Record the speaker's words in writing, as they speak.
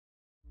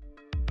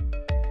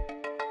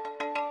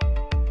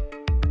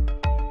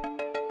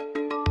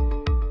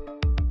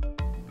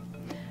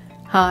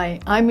Hi,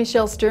 I'm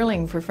Michelle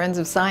Sterling for Friends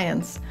of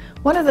Science.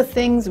 One of the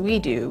things we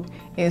do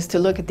is to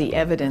look at the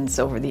evidence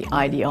over the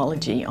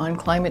ideology on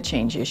climate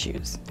change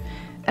issues.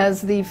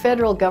 As the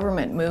federal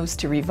government moves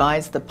to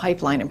revise the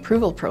pipeline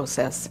approval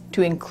process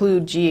to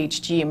include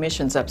GHG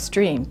emissions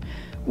upstream,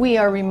 we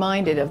are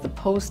reminded of the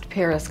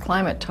post-Paris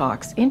climate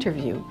talks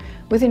interview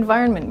with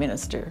Environment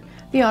Minister,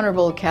 the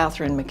Honourable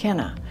Catherine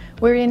McKenna,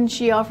 wherein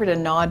she offered a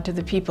nod to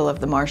the people of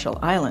the Marshall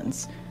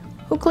Islands,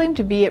 who claim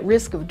to be at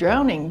risk of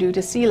drowning due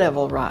to sea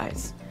level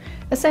rise.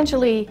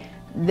 Essentially,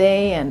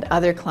 they and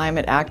other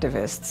climate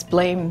activists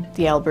blame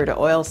the Alberta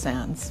oil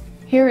sands.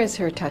 Here is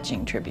her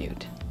touching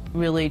tribute.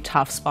 Really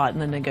tough spot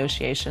in the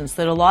negotiations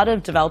that a lot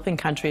of developing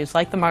countries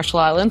like the Marshall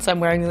Islands, I'm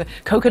wearing the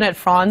coconut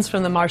fronds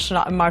from the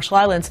Marshall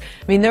Islands,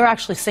 I mean, they're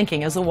actually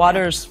sinking. As the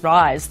waters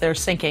rise, they're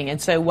sinking. And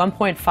so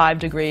 1.5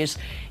 degrees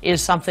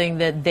is something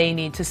that they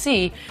need to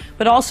see.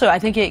 But also, I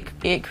think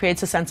it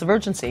creates a sense of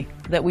urgency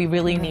that we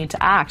really need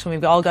to act, and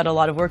we've all got a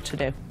lot of work to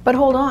do. But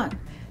hold on.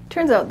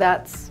 Turns out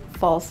that's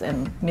false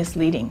and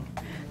misleading.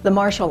 The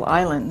Marshall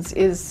Islands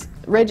is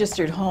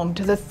registered home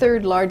to the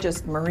third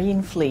largest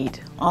marine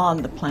fleet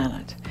on the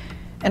planet.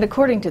 And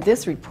according to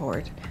this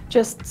report,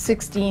 just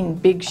 16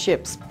 big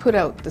ships put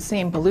out the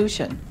same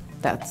pollution.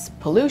 That's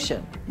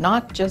pollution,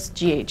 not just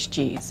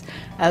GHGs,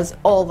 as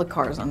all the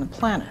cars on the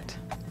planet.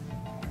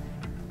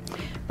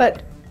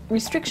 But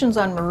restrictions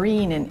on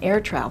marine and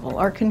air travel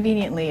are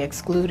conveniently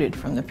excluded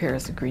from the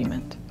Paris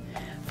Agreement.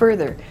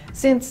 Further,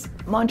 since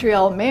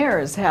Montreal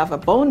mayors have a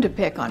bone to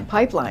pick on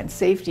pipeline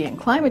safety and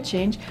climate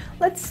change,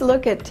 let's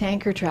look at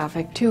tanker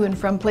traffic to and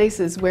from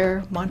places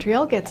where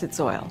Montreal gets its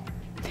oil.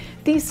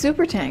 These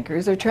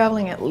supertankers are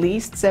traveling at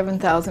least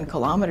 7,000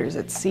 kilometers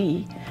at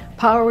sea,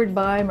 powered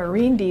by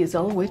marine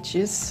diesel, which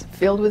is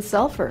filled with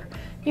sulfur.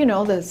 You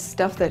know, the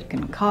stuff that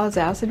can cause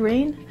acid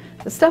rain?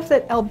 The stuff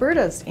that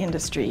Alberta's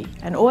industry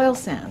and oil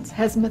sands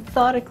has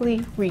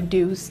methodically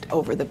reduced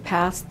over the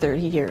past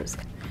 30 years.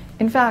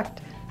 In fact,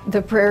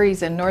 the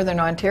prairies in northern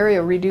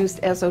Ontario reduced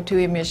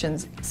SO2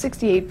 emissions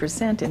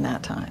 68% in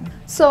that time.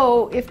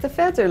 So if the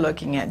feds are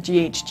looking at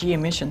GHG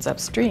emissions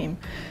upstream,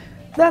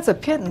 that's a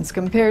pittance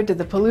compared to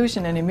the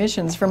pollution and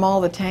emissions from all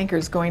the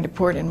tankers going to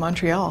port in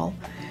Montreal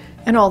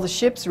and all the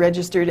ships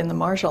registered in the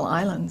Marshall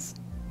Islands.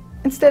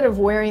 Instead of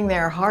wearing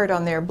their heart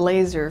on their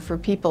blazer for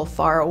people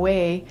far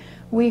away,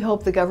 we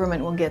hope the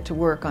government will get to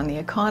work on the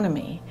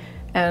economy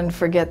and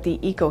forget the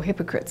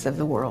eco-hypocrites of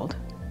the world.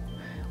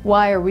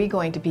 Why are we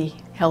going to be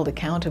held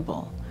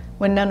accountable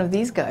when none of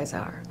these guys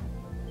are?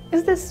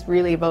 Is this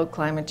really about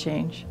climate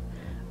change?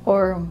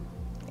 Or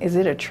is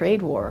it a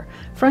trade war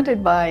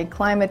fronted by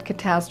climate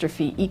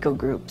catastrophe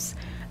eco-groups,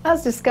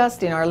 as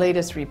discussed in our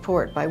latest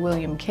report by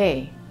William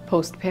Kay,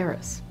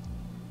 post-Paris?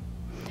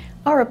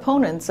 Our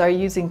opponents are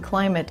using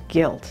climate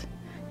guilt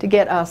to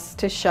get us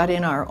to shut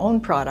in our own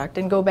product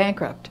and go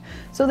bankrupt,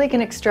 so they can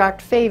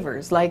extract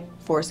favors like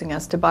forcing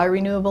us to buy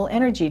renewable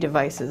energy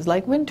devices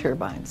like wind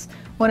turbines,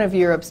 one of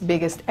Europe's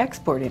biggest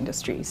export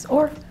industries,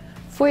 or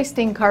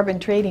foisting carbon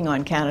trading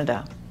on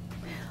Canada.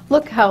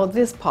 Look how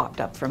this popped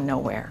up from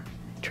nowhere.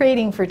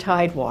 Trading for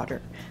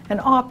Tidewater, an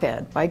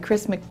op-ed by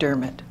Chris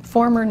McDermott,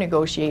 former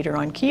negotiator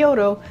on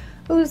Kyoto,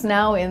 who's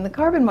now in the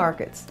carbon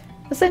markets.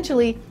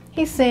 Essentially,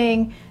 he's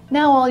saying,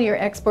 now all your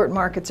export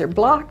markets are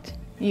blocked,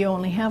 you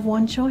only have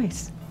one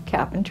choice,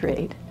 cap and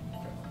trade.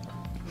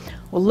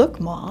 Well,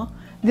 look, Ma,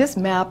 this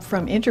map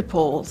from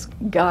Interpol's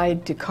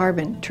Guide to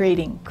Carbon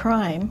Trading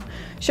Crime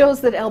shows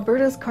that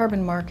Alberta's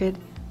carbon market,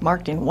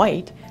 marked in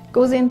white,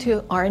 goes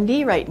into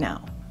R&D right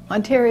now.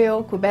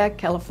 Ontario, Quebec,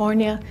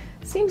 California,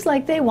 seems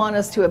like they want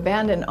us to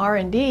abandon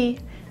R&D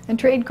and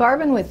trade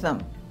carbon with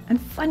them. And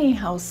funny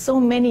how so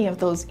many of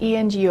those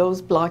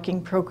ENGOs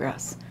blocking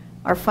progress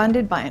are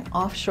funded by an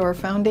offshore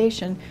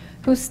foundation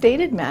whose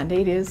stated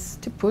mandate is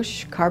to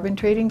push carbon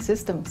trading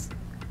systems.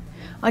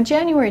 On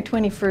January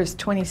 21st,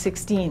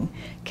 2016,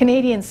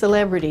 Canadian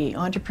celebrity,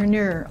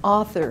 entrepreneur,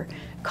 author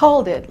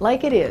called it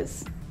like it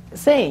is,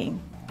 saying,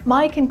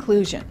 "My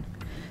conclusion,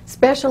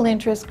 special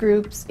interest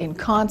groups, in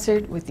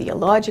concert with the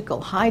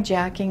illogical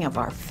hijacking of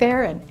our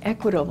fair and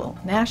equitable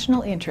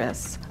national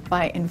interests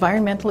by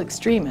environmental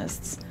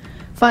extremists,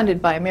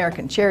 funded by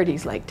American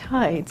charities like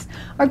Tides,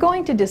 are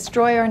going to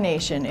destroy our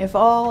nation if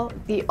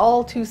the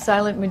all too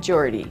silent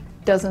majority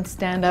doesn't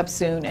stand up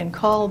soon and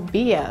call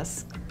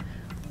BS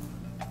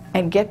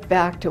and get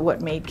back to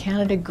what made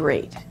Canada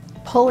great,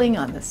 pulling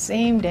on the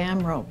same damn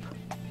rope."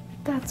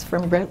 That's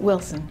from Brett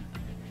Wilson.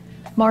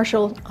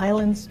 Marshall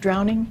Islands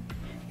drowning?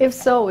 If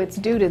so, it's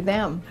due to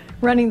them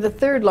running the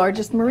third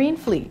largest marine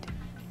fleet.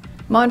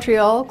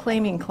 Montreal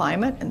claiming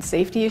climate and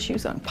safety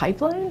issues on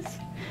pipelines?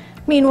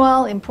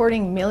 Meanwhile,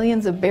 importing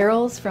millions of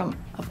barrels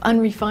of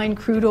unrefined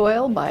crude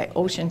oil by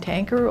ocean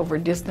tanker over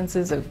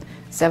distances of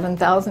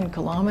 7,000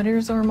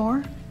 kilometers or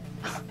more?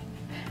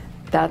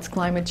 That's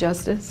climate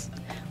justice?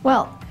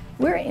 Well,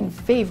 we're in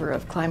favor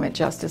of climate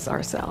justice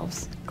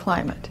ourselves.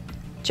 Climate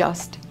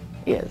just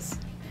is.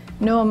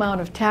 No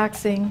amount of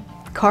taxing,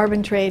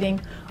 carbon trading,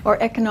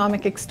 or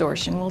economic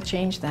extortion will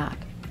change that.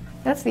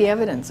 That's the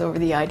evidence over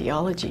the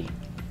ideology.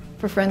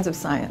 For Friends of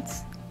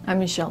Science, I'm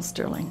Michelle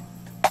Sterling.